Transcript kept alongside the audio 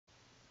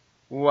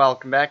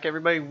Welcome back,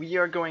 everybody. We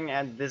are going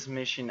at this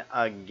mission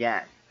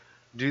again,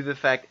 due to the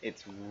fact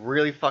it's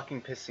really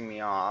fucking pissing me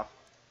off,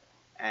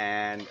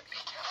 and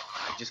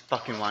I just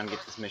fucking want to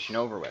get this mission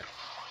over with.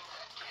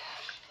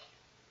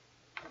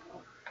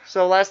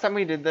 So last time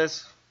we did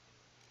this,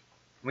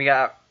 we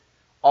got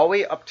all the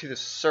way up to the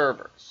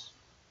servers.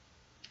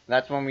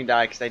 That's when we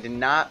died, because I did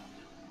not...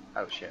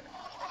 Oh, shit.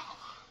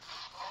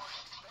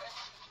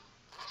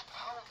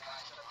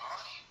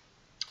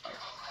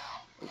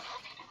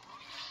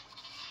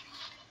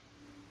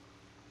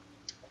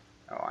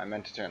 Oh, I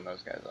meant to turn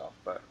those guys off,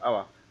 but oh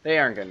well. They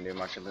aren't going to do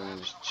much other than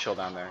just chill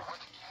down there.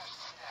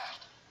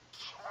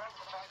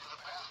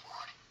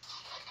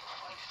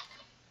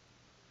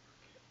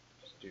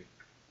 Just do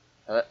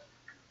that.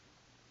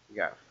 We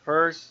got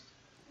first,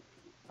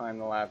 find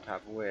the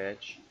laptop,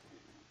 which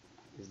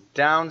is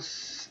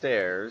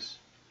downstairs.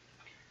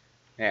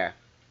 Yeah.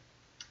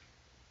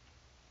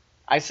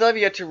 I still have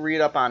yet to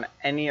read up on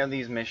any of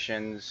these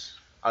missions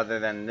other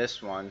than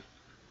this one.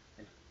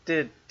 I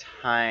did a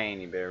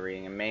tiny bit of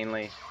reading, and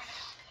mainly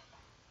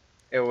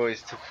it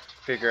was to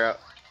figure out.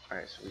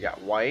 Alright, so we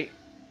got white.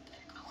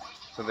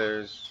 So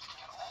there's.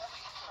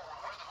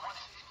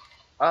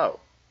 Oh,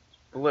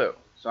 blue.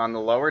 So on the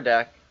lower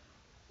deck,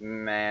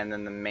 and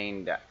then the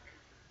main deck.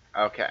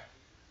 Okay.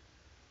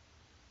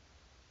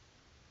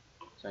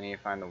 So I need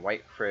to find the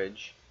white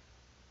fridge,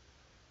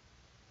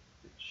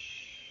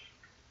 which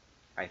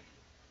I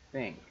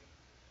think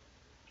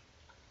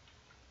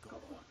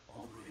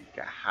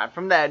got hot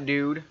from that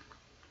dude.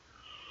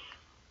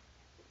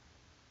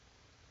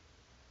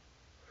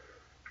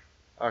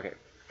 Okay,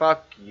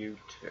 fuck you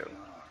too.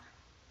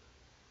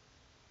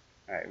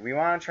 Alright, we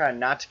want to try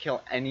not to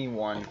kill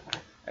anyone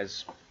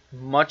as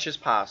much as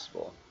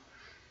possible.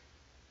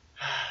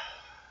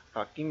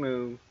 Fucking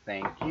move,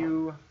 thank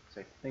you.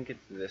 So I think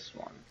it's this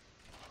one.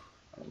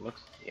 Oh, it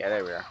looks, yeah,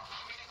 there we are.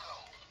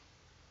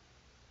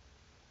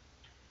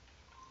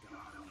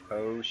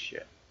 Oh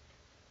shit.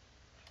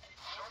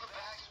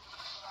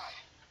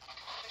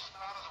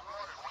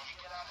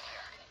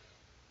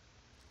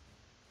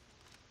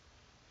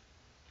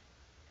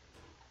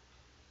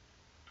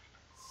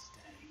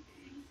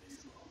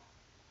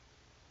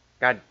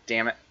 God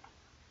damn it.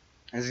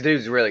 This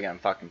dude's really gonna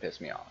fucking piss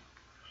me off.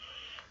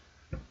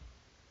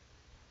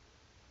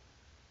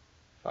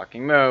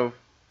 Fucking move.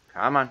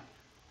 Come on.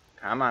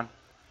 Come on.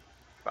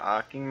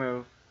 Fucking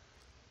move.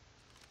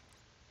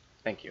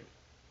 Thank you.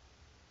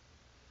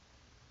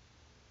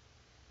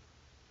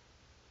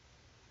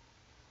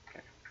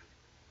 Okay.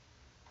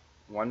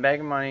 One bag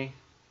of money.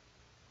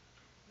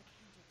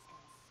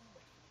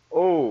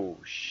 Oh,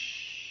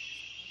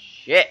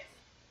 shit.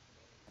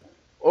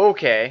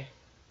 Okay.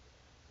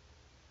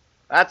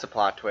 That's a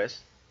plot twist.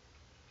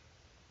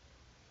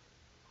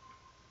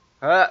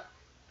 Fuck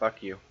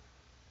you. I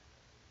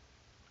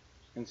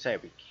was gonna say,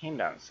 we came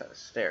down a set of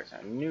stairs.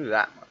 I knew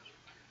that much.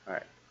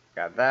 Alright,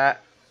 got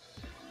that.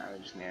 Now we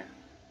just need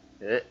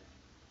it.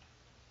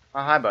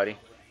 Oh, hi, buddy.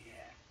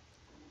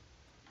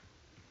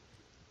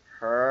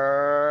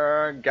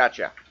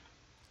 Gotcha.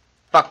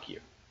 Fuck you.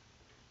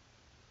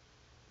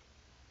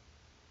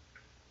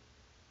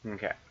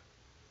 Okay.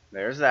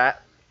 There's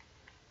that.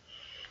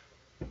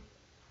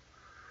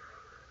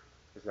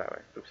 It's that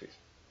way. Oopsies.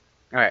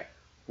 Alright.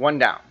 One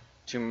down.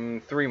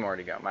 Three more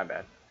to go. My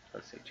bad.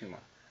 Let's see. Two more.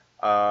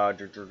 I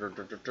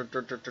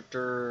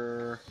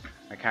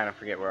kind of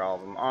forget where all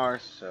of them are,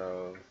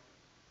 so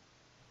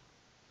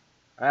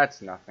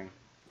that's nothing.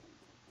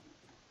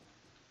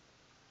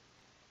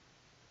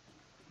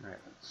 Alright,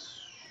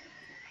 let's...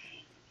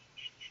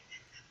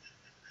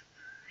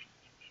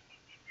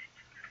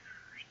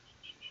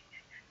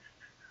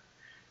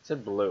 It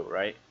said blue,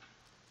 right?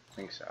 I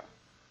think so.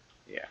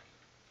 Yeah.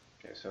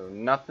 Okay, so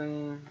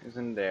nothing is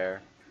in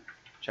there.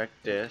 Check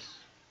this.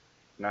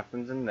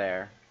 Nothing's in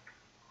there.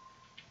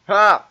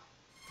 Ha!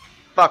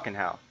 Fucking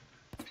hell.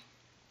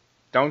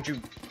 Don't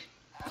you...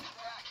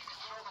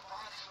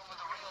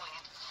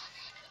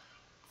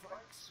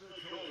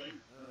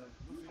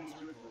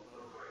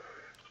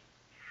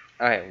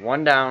 Alright,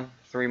 one down,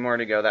 three more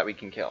to go that we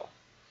can kill.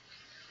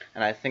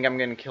 And I think I'm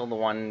gonna kill the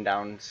one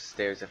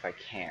downstairs if I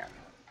can.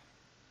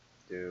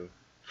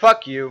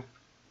 Fuck you!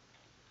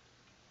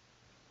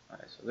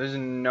 Alright, so there's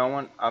no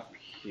one up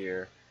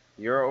here.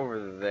 You're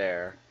over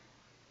there.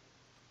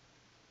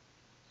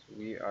 So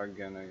we are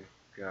gonna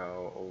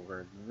go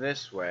over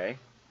this way.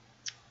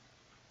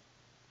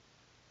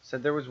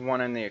 Said there was one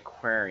in the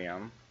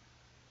aquarium.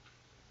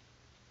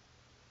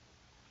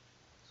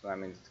 So that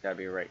means it's gotta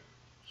be right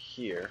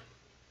here.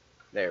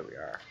 There we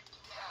are.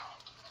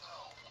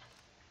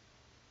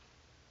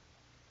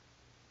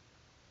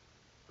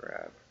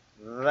 Grab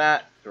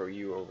that, throw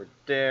you over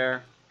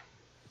there.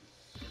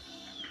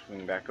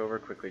 Swing back over,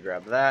 quickly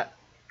grab that.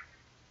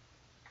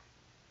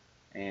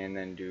 And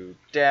then do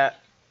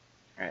that.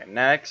 Alright,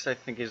 next I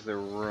think is the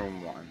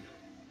room one.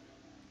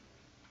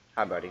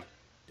 Hi, buddy.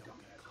 Don't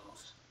get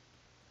close.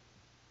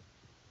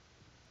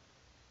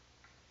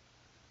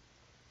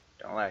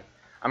 Don't lag.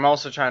 I'm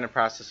also trying to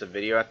process a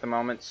video at the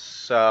moment,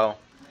 so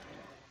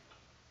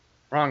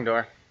Wrong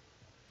door.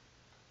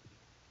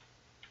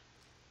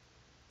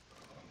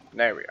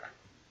 There we are.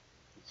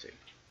 Let's see.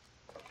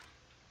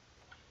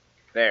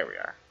 There we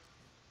are.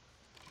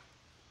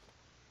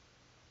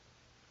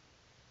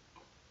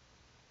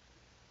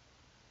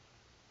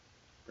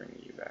 Bring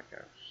you back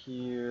out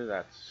here.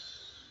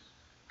 That's...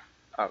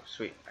 Oh,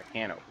 sweet. I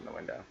can open the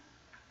window.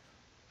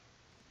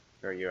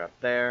 Throw you up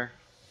there.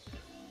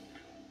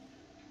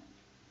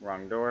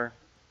 Wrong door.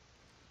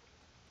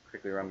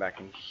 Quickly run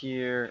back in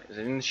here. Is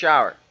it in the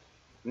shower?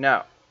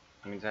 No.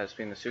 That means it has to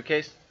be in the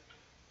suitcase.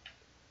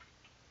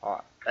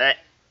 Oh.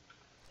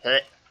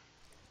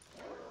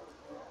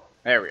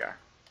 There we are.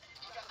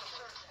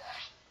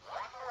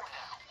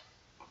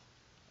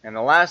 And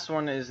the last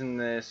one is in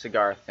the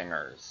cigar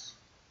thingers.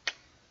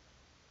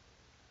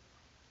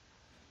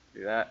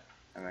 Do that,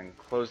 and then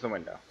close the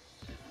window.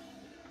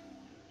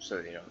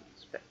 So they don't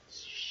spit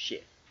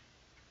shit.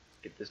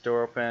 Get this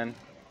door open.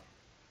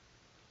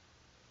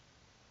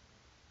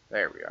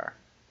 There we are.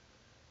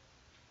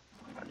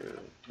 I'll do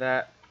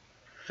that.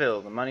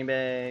 Fill the money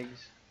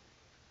bags.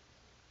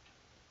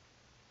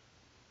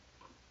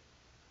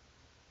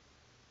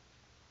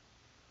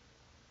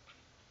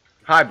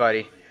 Hi,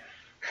 buddy.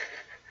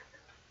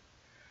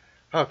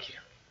 Okay.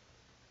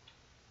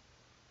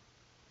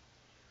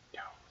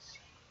 Don't see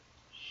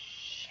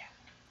shit.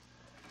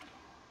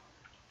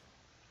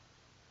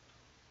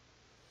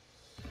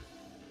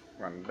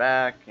 Run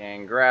back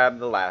and grab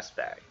the last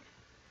bag.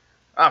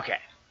 Okay.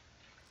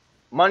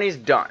 Money's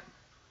done.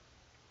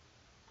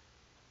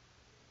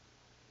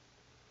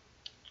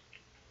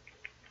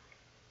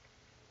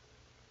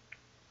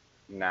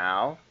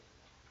 Now,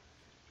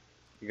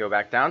 you go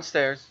back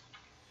downstairs.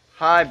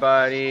 Hi,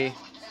 buddy.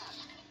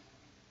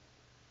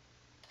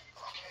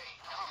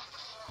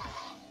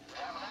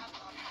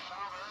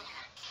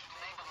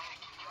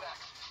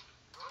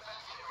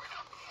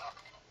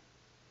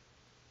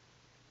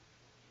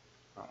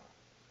 Oh,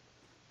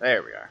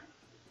 there we are.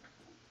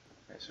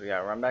 Okay, so we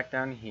gotta run back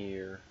down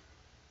here.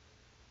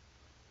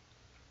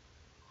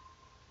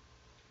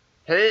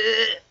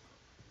 Hey!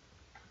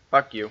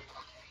 Fuck you.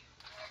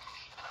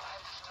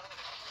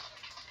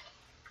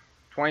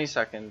 20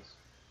 seconds.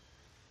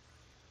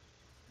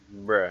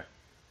 Bruh.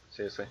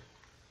 Seriously.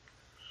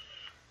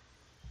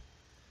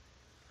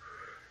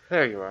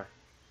 There you are.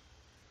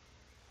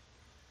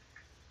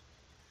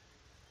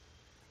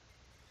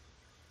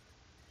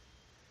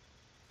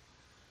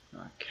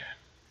 Okay.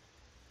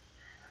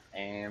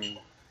 And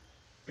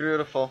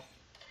beautiful.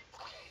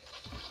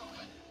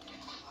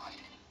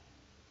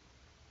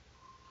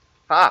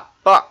 Ah,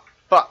 fuck,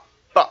 fuck,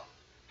 fuck.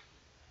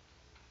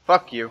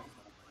 Fuck you.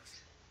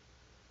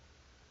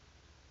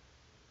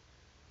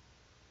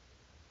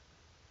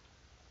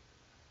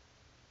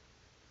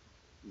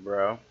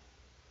 Bro,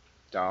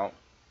 don't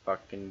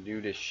fucking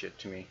do this shit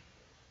to me.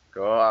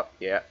 Go up,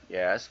 yeah,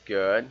 yes,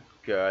 good,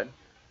 good.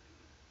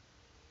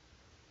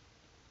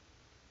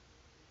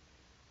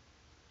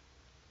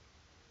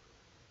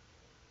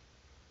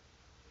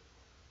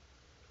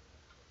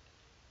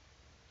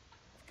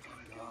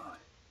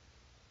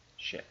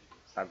 Shit,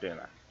 stop doing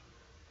that.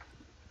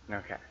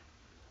 Okay.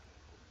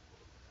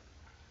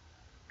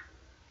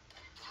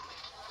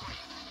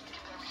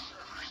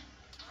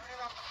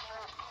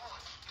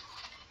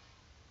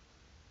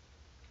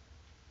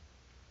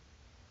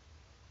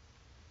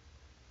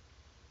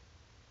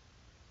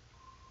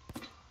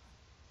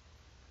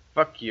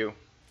 Fuck you.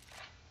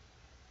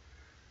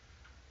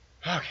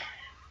 Okay.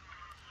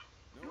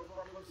 No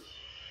problems.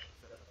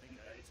 Except I think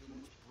I ate too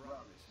much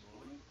brown this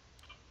morning.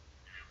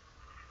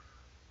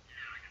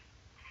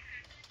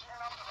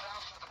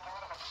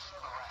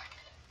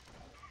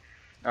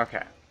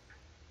 Okay.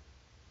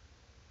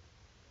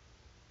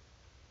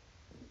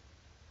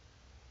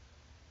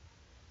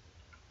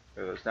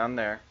 Throw those down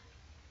there.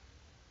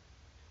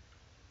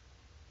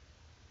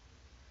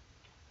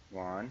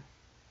 One.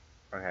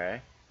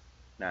 Okay.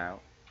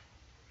 Now.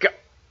 Go!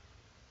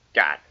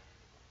 Got it.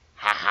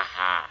 Ha ha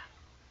ha.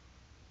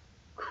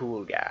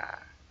 Cool guy.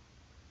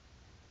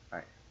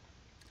 Alright.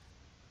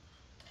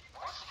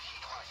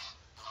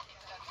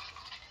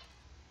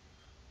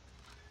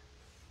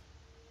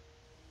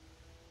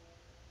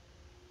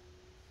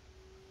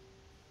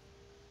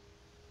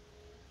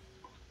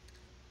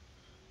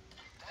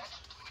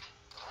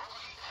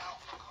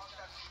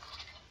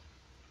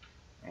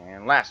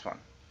 And last one.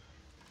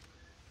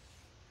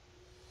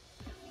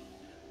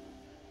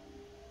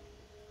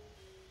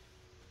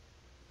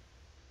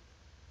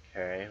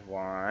 Okay,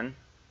 one.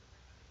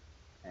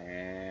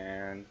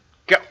 And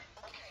go!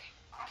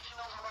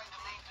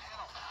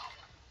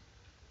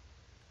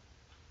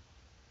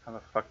 How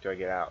the fuck do I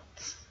get out?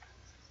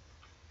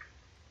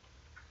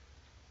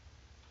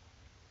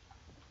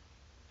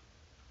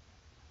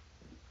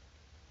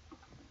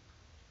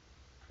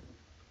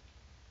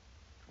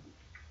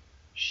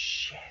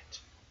 Shit.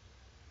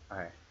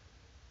 Okay.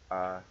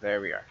 There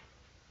we are.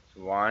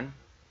 So one,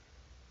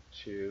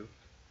 two,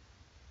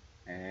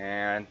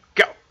 and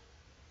go!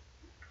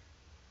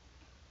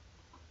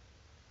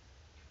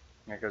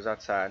 That goes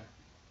outside.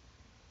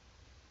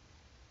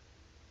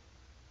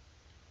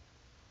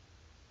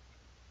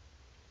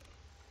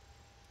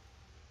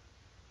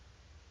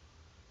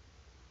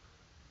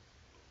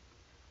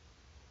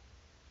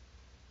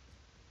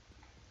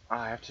 Oh,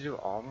 I have to do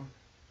all of them?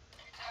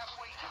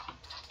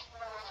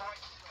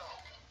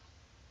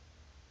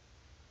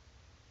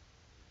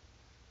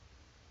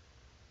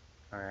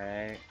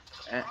 Alright.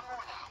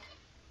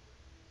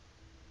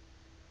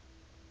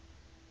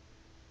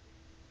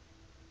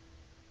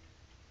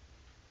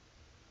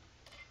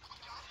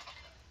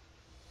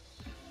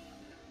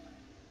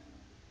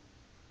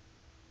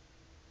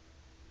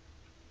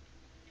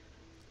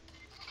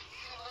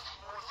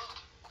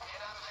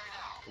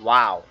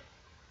 Wow.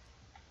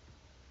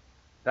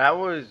 That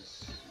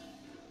was...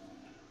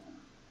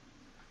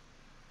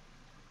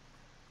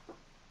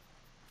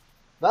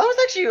 That was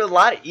actually a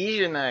lot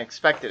easier than I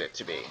expected it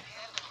to be.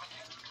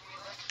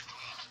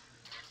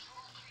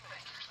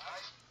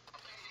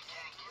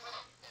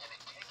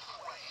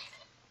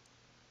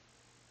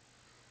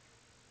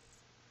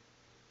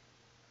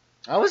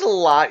 That was a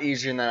lot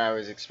easier than I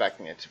was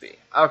expecting it to be.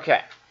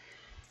 Okay.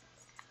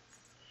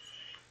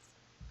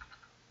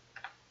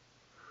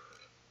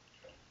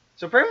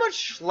 So pretty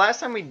much last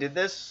time we did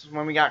this,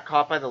 when we got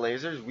caught by the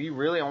lasers, we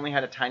really only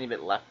had a tiny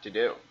bit left to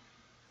do.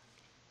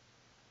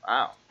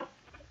 Wow.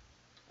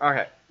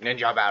 Okay.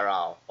 Ninja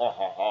barrel. Oh,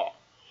 ho, ho.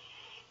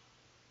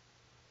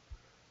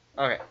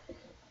 Okay.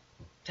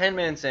 10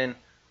 minutes in,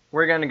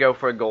 we're going to go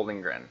for a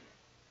golden grin.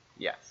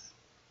 Yes.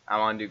 I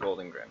want to do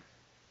golden grin.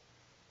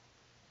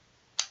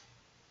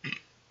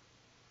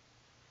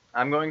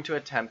 I'm going to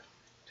attempt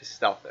to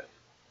stealth it.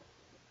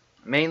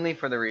 Mainly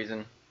for the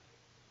reason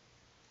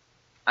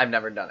I've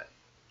never done it.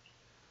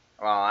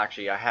 Well,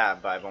 actually I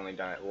have, but I've only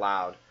done it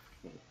loud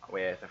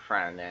with a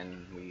friend,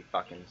 and we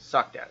fucking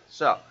sucked at it.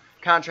 So,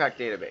 contract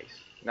database.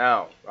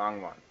 No,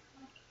 wrong one.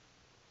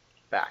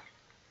 Back.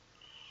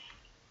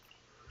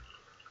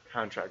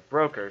 Contract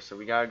broker, so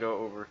we gotta go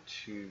over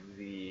to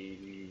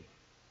the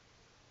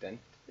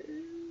dentist?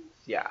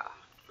 Yeah,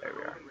 there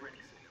we are.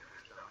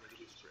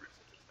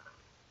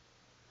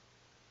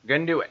 We're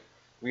gonna do it.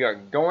 We are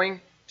going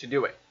to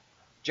do it.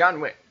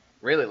 John Wick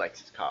really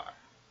likes his car.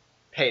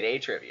 Payday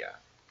trivia.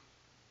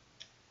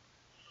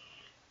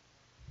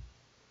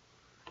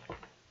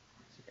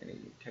 Any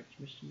text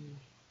machine?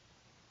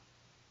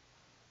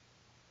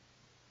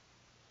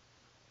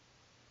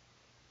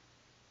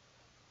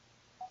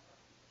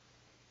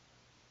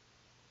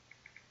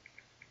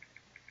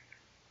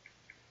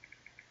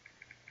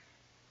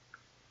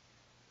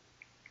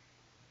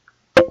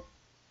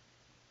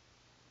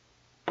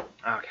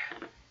 Okay.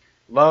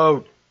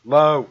 Load,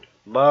 load,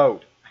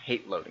 load. I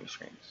hate loading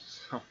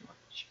screens so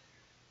much.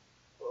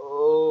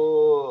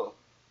 Oh,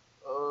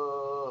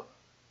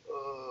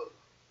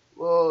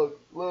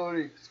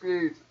 loading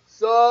screens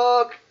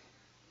suck.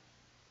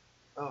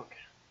 Okay.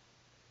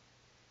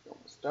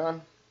 Almost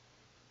done.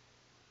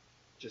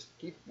 Just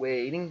keep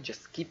waiting,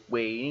 just keep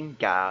waiting.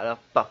 Gotta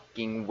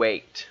fucking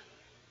wait.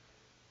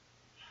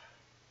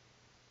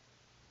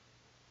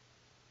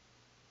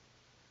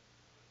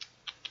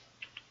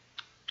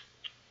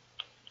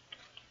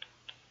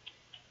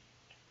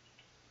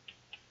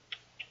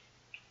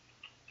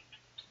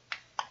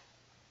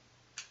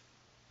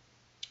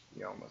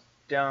 You're almost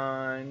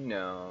done.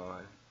 No.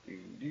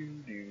 Do.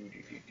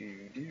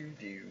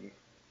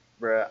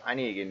 Bruh, I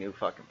need to get a new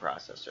fucking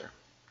processor.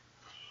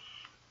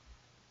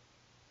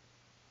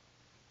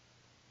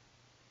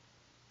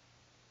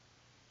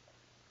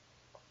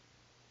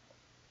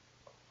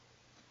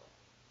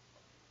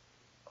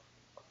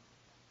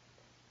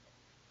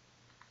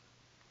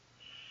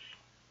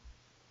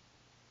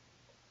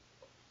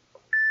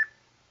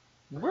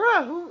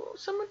 Bruh,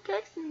 someone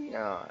texted me?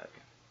 Oh, okay.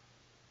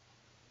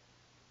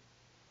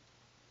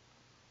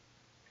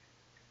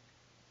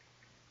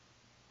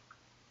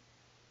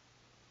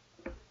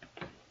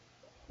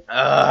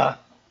 I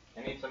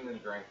need something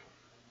to drink.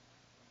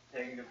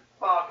 Taking too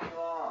fucking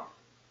long.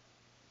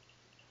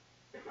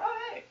 Oh,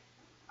 hey.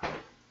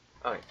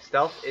 Okay,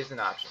 stealth is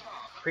an option.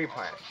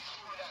 Pre-planning.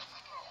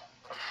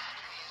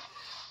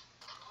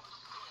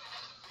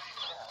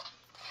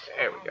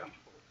 There we go.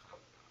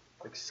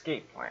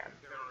 Escape plan.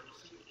 There are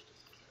distinguished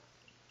success.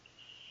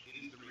 It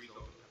is the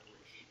result of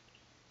preparation,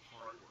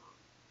 hard work,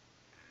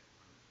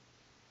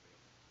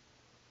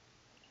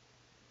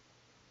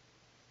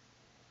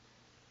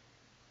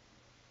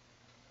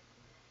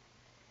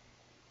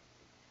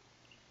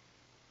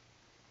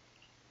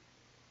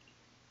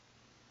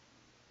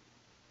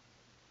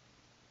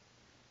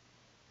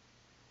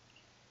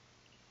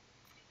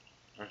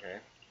 Okay.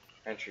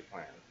 Entry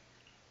plan.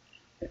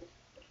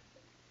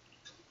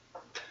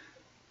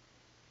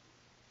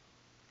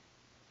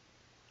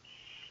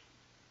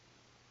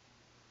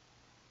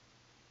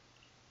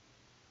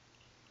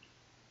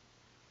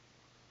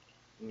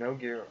 No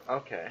gear.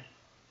 Okay.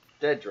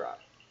 Dead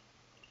drop.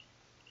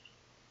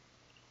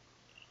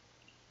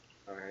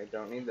 Okay,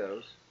 don't need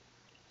those.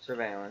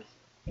 Surveillance.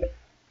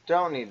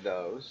 Don't need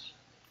those.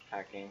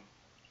 Hacking.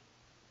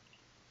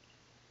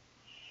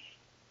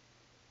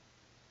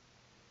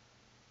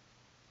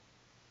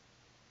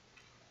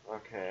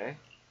 Okay.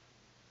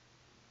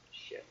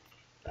 Shit.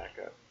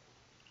 Backup.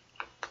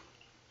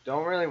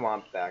 Don't really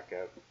want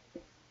backup.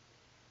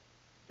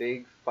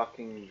 Big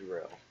fucking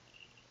drill.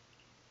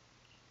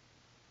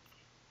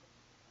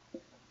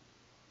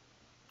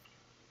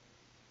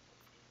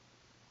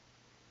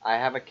 I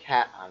have a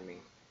cat on me.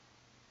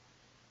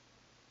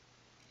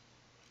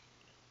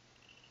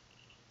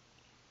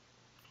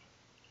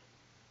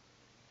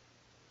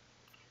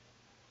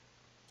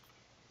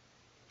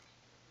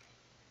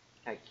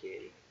 Hi,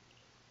 kitty.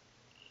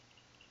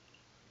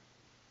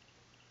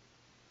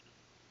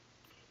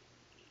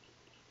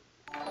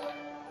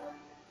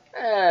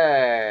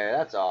 Hey,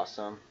 that's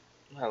awesome.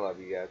 I love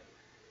you guys.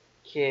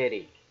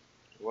 Kitty,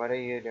 what are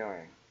you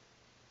doing?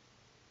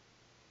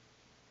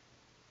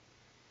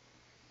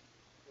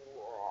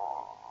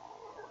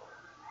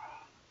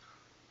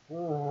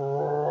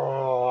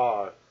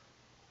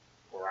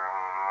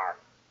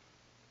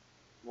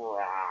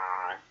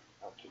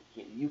 Okay,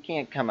 kitty, you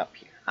can't come up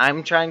here.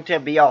 I'm trying to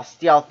be all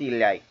stealthy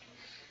like.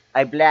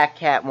 A black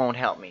cat won't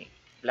help me.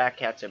 Black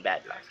cats are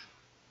bad luck.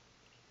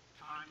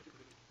 Time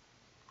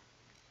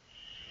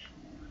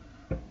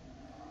to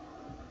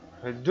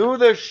quit. Do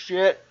this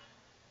shit.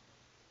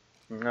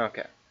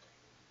 Okay.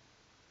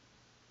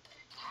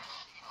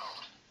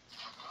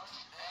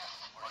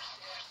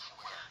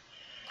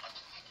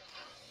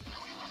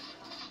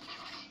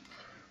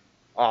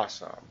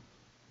 Awesome.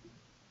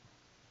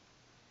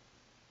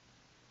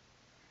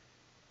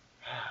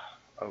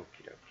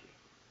 Okie dokie.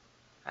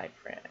 Hi,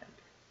 friend.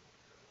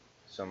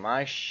 So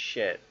my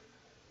shit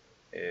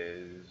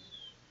is...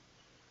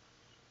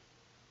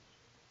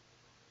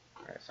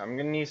 Alright, so I'm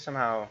gonna need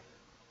somehow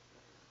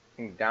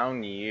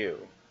down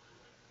you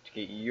to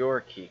get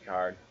your key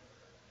card.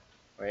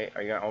 Wait,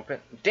 are you gonna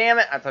open? Damn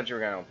it! I thought you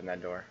were gonna open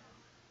that door.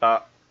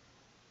 But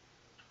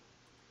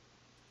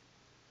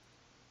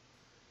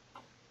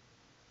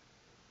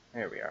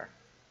here we are.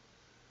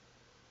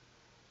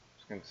 I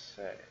was gonna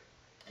say.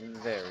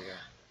 There we go.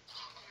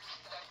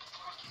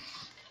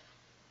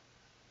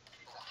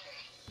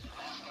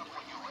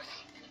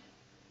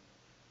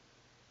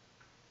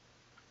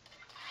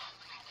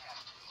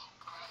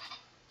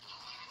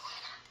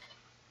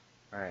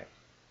 Alright.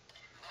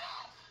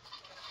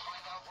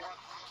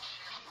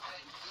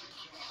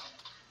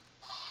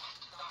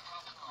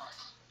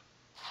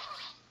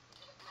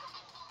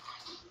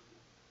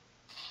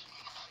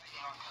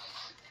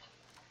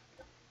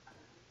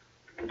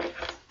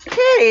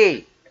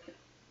 Kitty!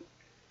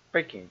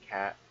 Freaking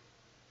cat.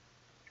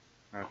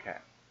 Okay.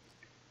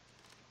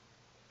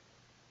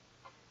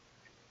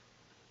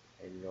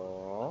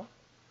 Hello?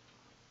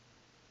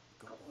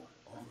 Go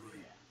on, over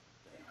here.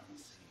 They haven't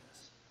seen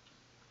us.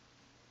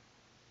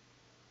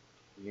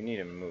 You need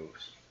a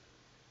moose.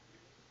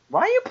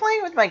 Why are you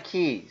playing with my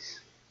keys?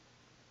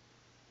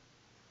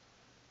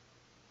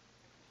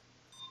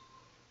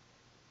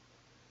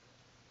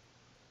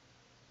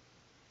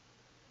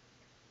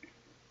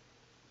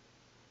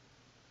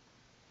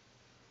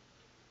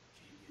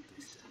 Keep your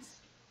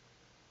distance.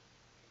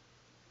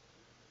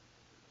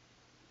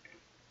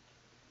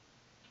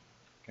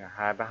 Gonna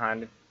hide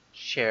behind a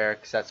chair,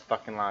 cause that's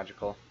fucking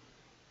logical.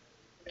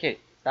 Kitty,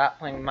 stop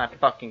playing with my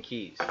fucking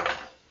keys. Go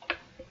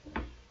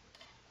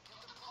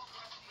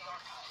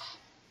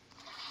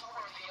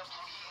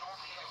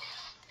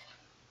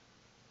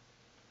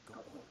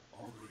on,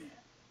 over here.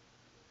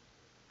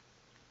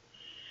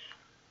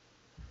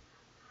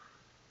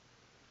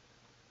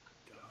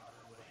 God,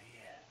 over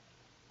here.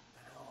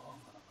 They're all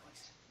over the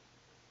place.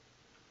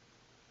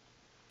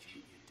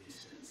 Keep your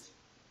distance.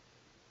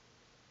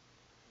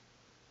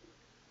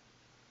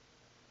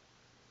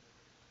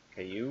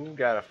 Okay, you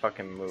gotta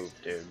fucking move,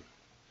 dude.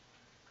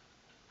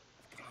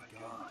 I've got a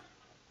guard.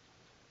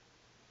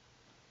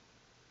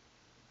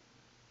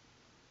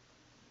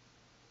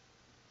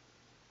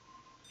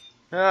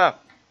 Ah!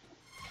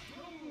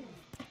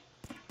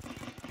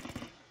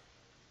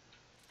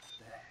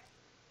 There.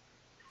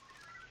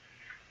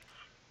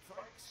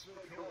 Thanks for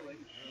calling.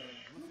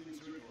 Nothing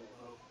to report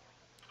though.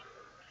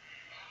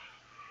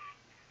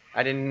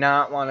 I did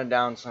not want to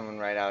down someone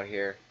right out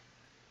here.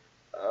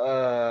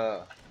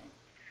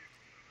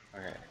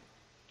 Okay.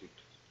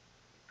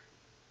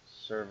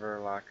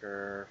 Server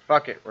locker.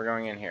 Fuck it, we're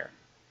going in here.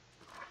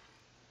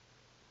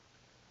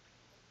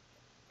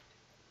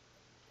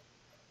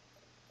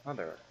 Oh,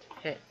 there are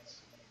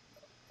tits.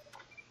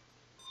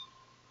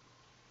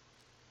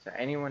 Is there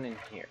anyone in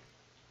here?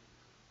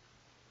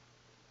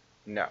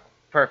 No.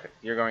 Perfect,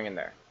 you're going in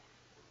there.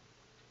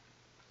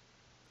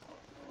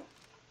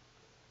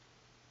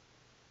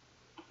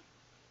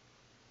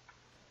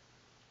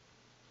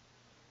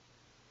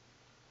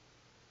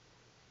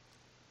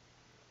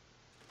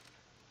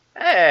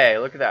 Hey,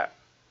 look at that.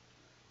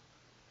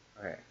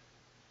 Okay.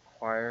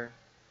 Acquire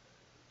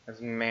as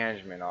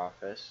management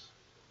office.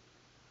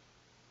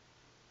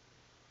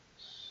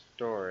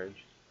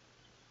 Storage.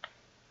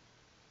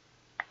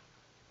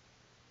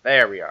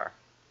 There we are.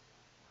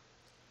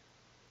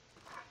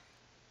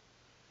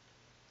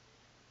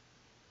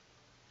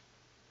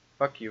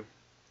 Fuck you.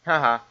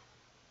 Haha.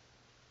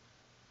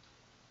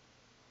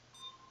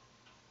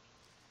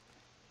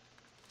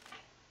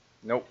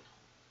 Nope.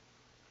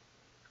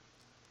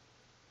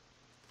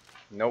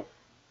 Nope.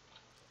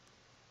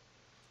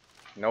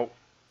 Nope.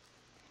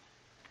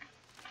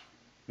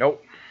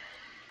 Nope.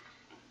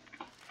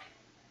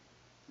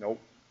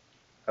 Nope.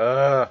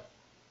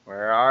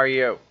 Where are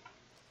you?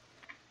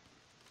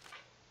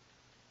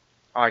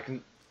 Oh, I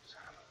can.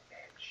 Son of a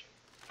bitch.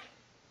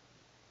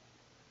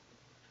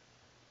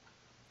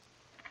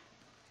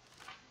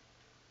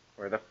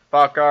 Where the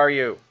fuck are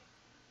you?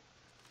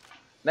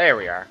 There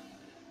we are.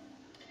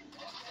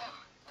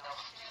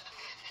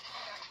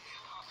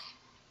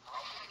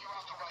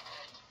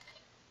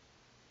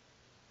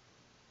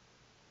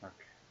 Okay.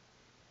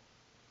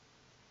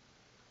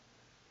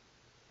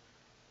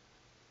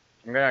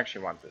 I'm gonna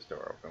actually want this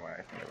door open when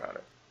I think about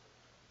it.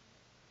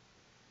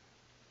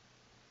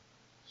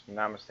 If I'm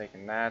not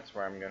mistaken, that's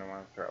where I'm gonna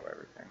want to throw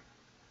everything.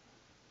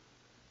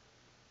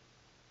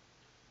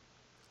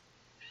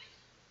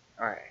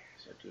 Alright,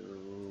 so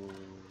do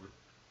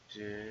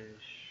dish.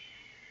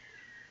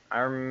 I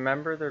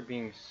remember there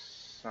being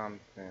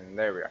something.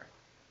 There we are.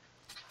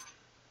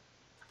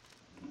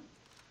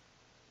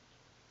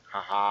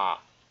 Haha.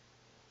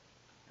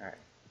 Alright.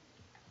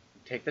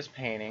 Take this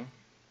painting.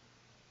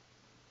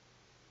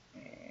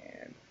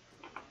 And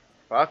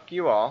fuck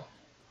you all.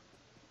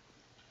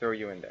 Throw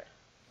you in there.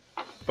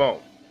 Boom.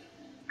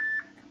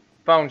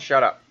 Phone,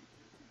 shut up.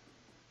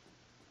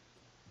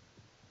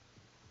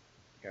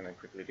 Gonna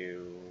quickly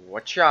do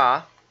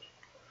whatcha.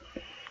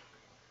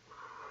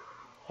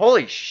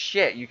 Holy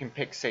shit, you can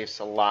pick safes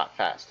a lot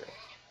faster.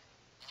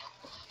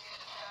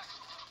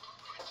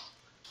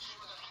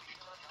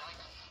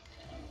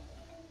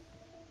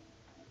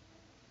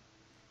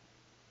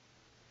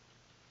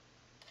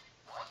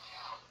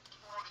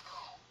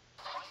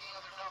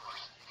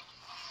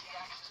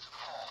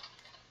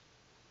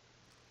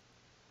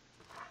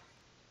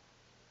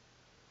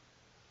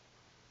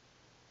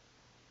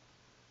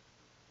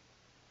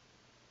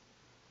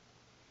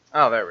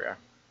 Oh, there we are.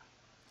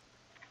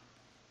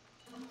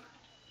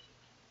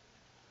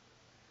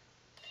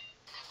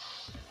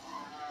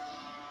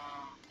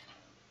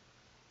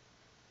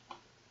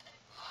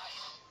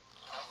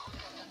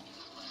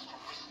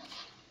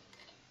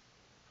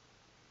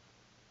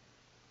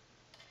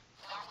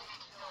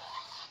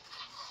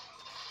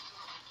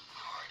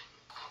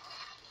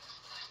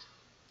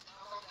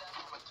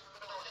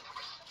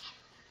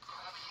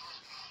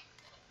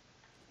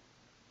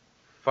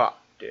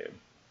 Fuck, dude.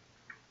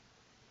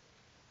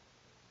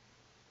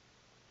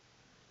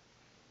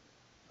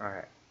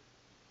 Alright.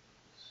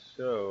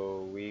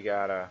 So, we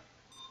gotta...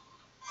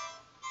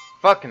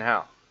 Fucking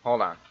hell.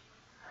 Hold on.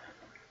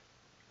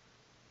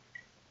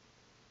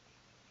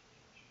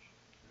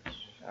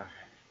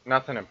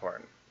 Nothing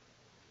important.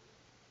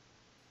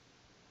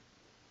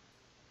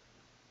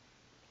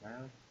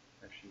 Well,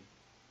 if she...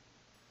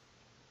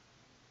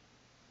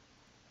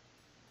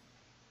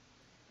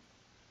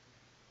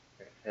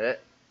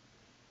 Hit.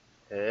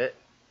 Hit.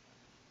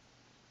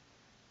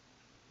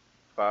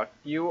 Fuck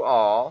you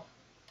all.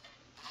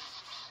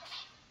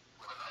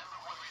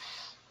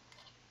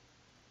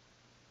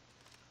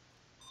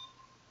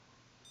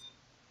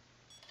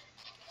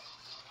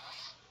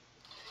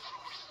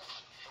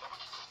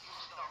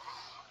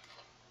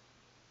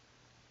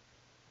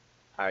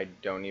 I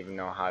don't even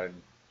know how to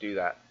do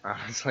that,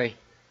 honestly.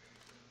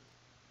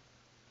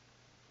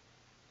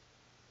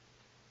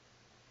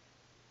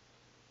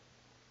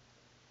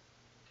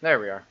 There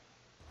we are.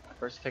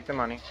 First, take the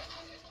money.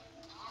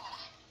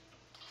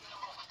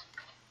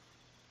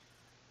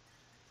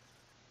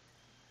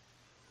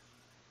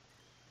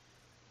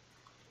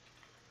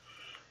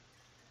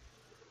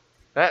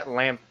 That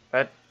lamp,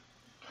 that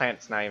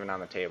plant's not even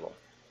on the table.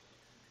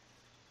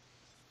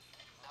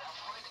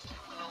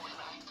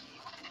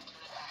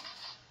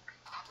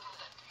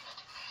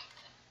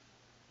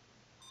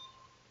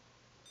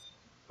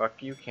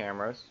 Fuck you,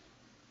 cameras.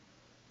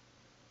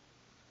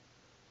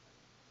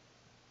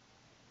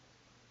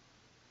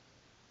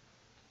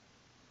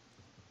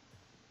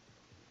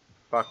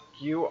 Fuck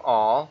you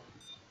all.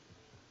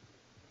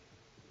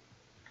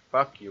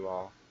 Fuck you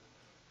all.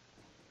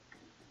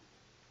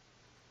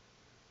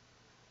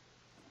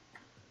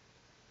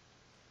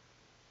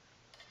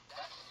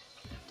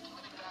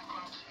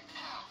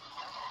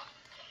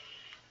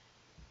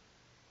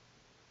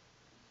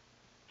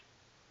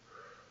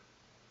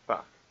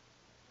 Fuck.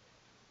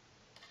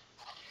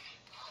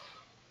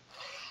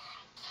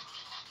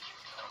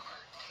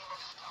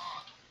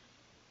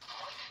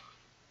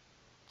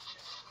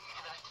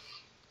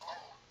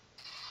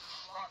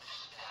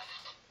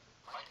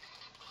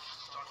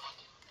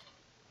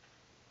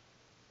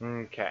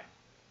 Okay.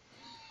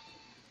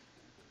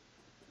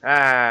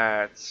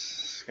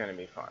 That's gonna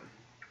be fun.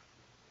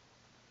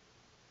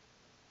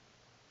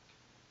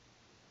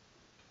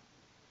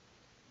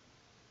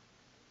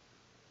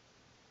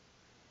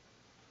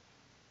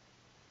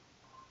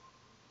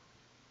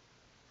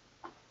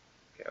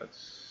 Okay,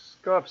 let's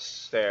go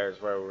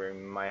upstairs where we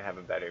might have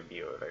a better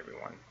view of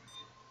everyone.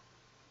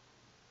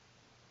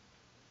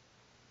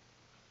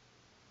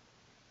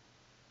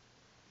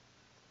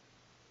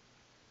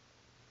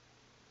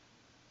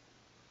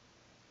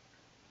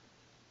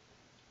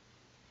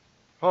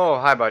 Oh,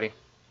 hi, buddy.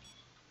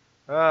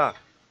 Ah.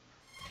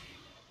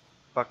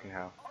 Fucking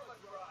hell.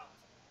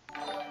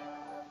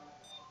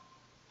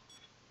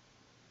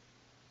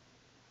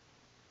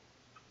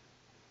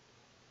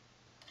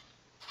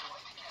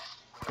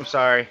 I'm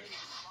sorry.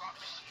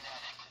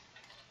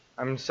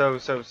 I'm so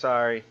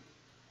sorry.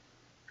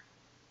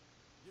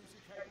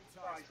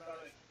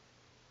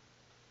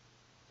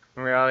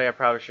 In reality, I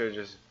probably should have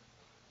just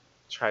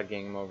tried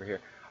getting him over here.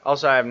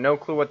 Also, I have no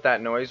clue what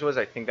that noise was.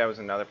 I think that was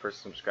another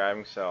person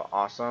subscribing, so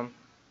awesome.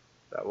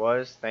 That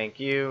was. Thank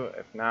you.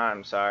 If not,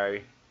 I'm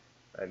sorry.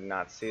 I did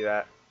not see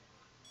that.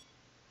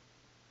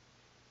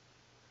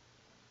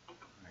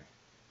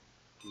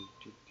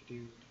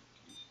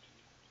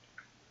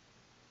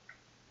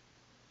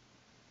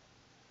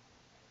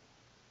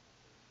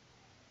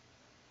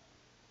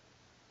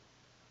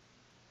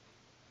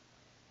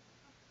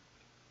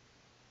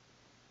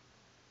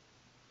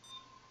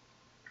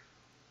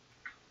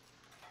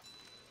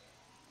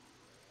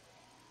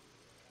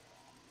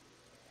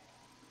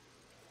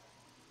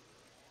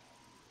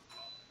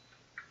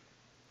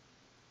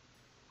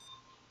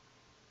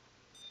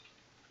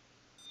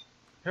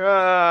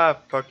 Ah,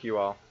 fuck you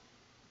all.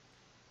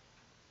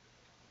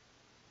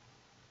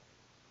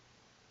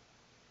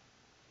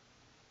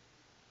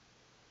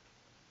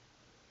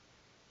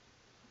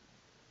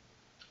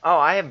 Oh,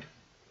 I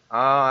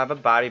have a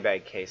body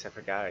bag case. I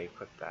forgot I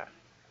equipped that.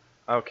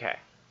 Okay.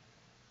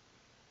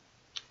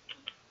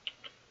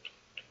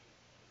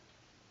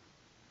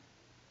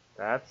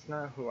 That's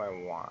not who I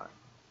want.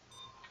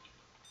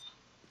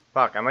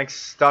 Fuck, I'm like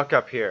stuck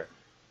up here.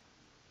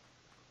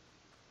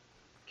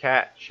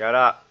 Cat, shut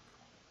up.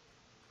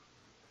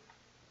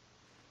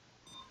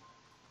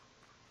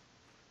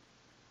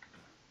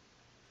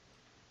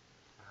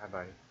 Hi,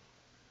 buddy.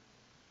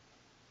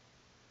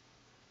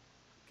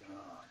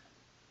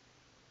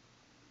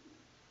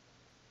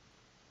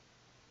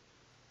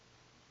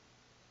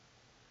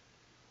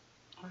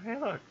 Oh, hey,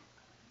 look. I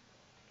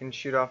can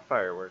shoot off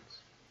fireworks.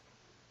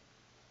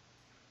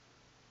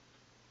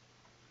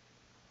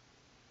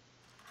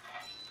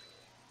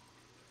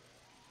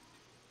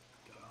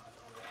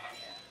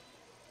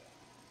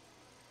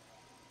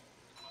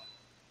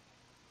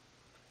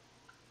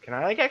 Can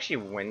I, like, actually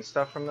win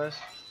stuff from this?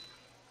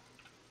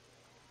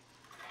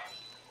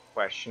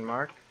 Question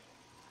mark.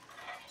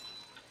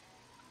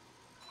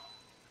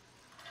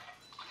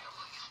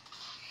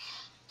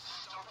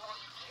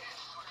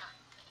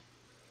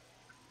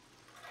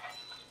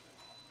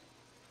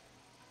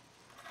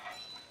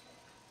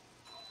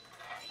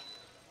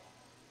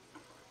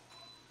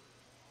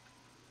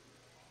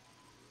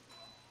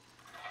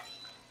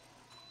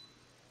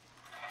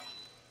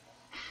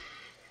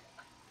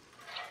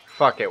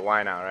 Fuck it,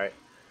 why not, right?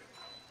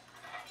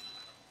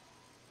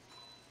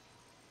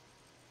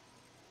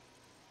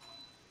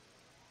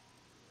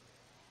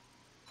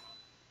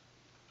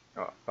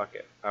 Oh, fuck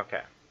it. Okay.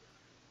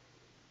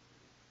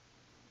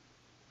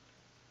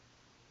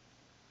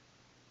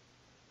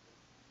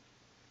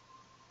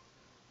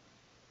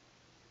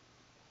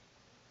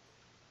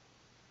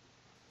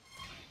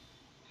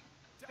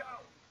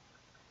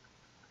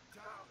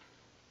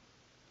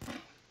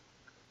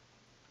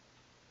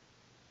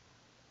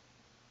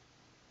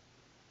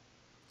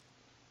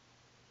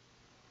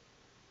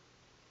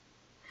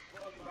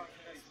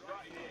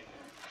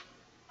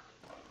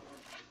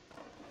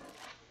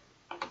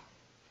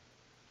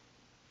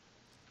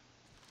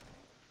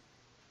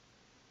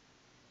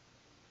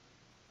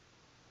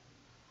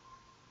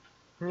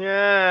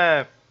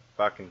 Yeah,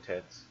 fucking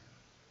tits.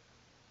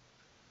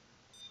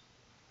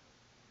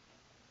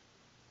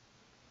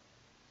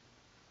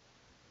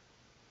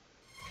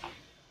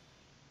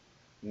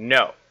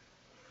 No.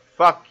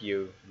 Fuck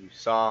you. You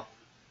saw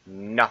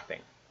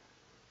nothing.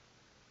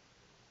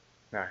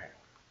 Alright.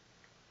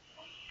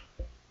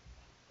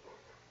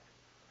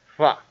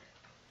 Fuck.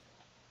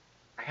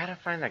 I gotta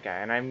find that guy,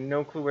 and I have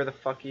no clue where the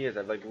fuck he is.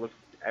 I've like looked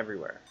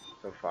everywhere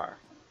so far.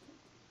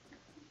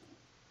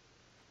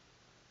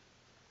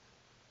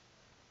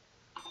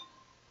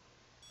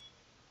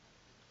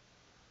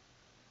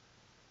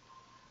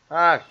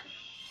 Ah,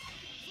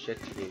 shit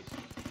skis.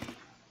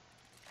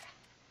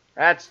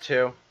 That's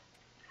two.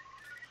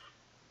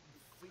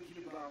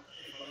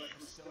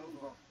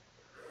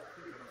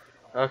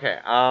 Okay,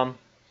 I'm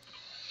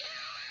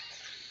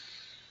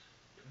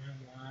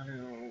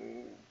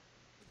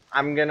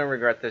gonna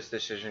regret this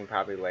decision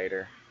probably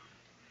later.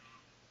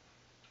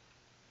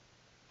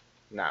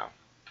 No.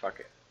 Fuck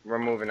it. We're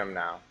moving him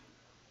now.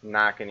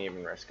 Not gonna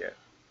even risk it.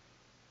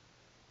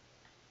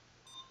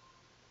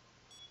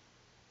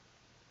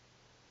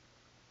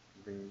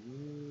 Bring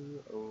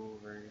you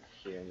over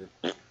here.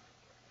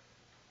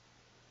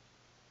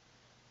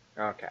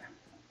 Okay.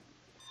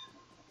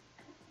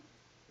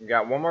 We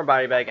got one more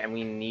body bag, and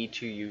we need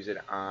to use it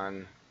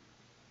on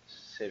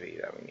Civvy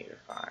that we need to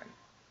find.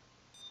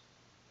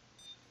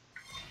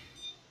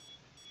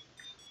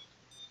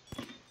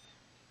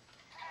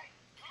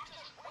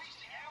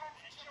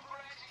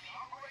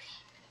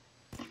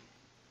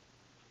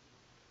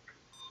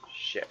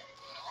 Shit.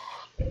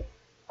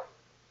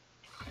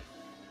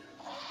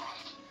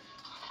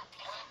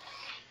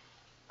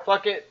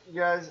 Fuck it,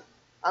 you guys.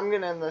 I'm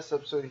gonna end this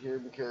episode here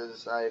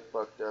because I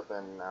fucked up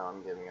and now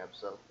I'm giving up.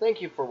 So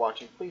thank you for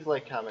watching. Please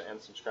like, comment, and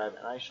subscribe,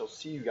 and I shall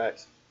see you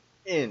guys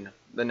in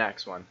the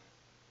next one.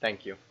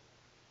 Thank you.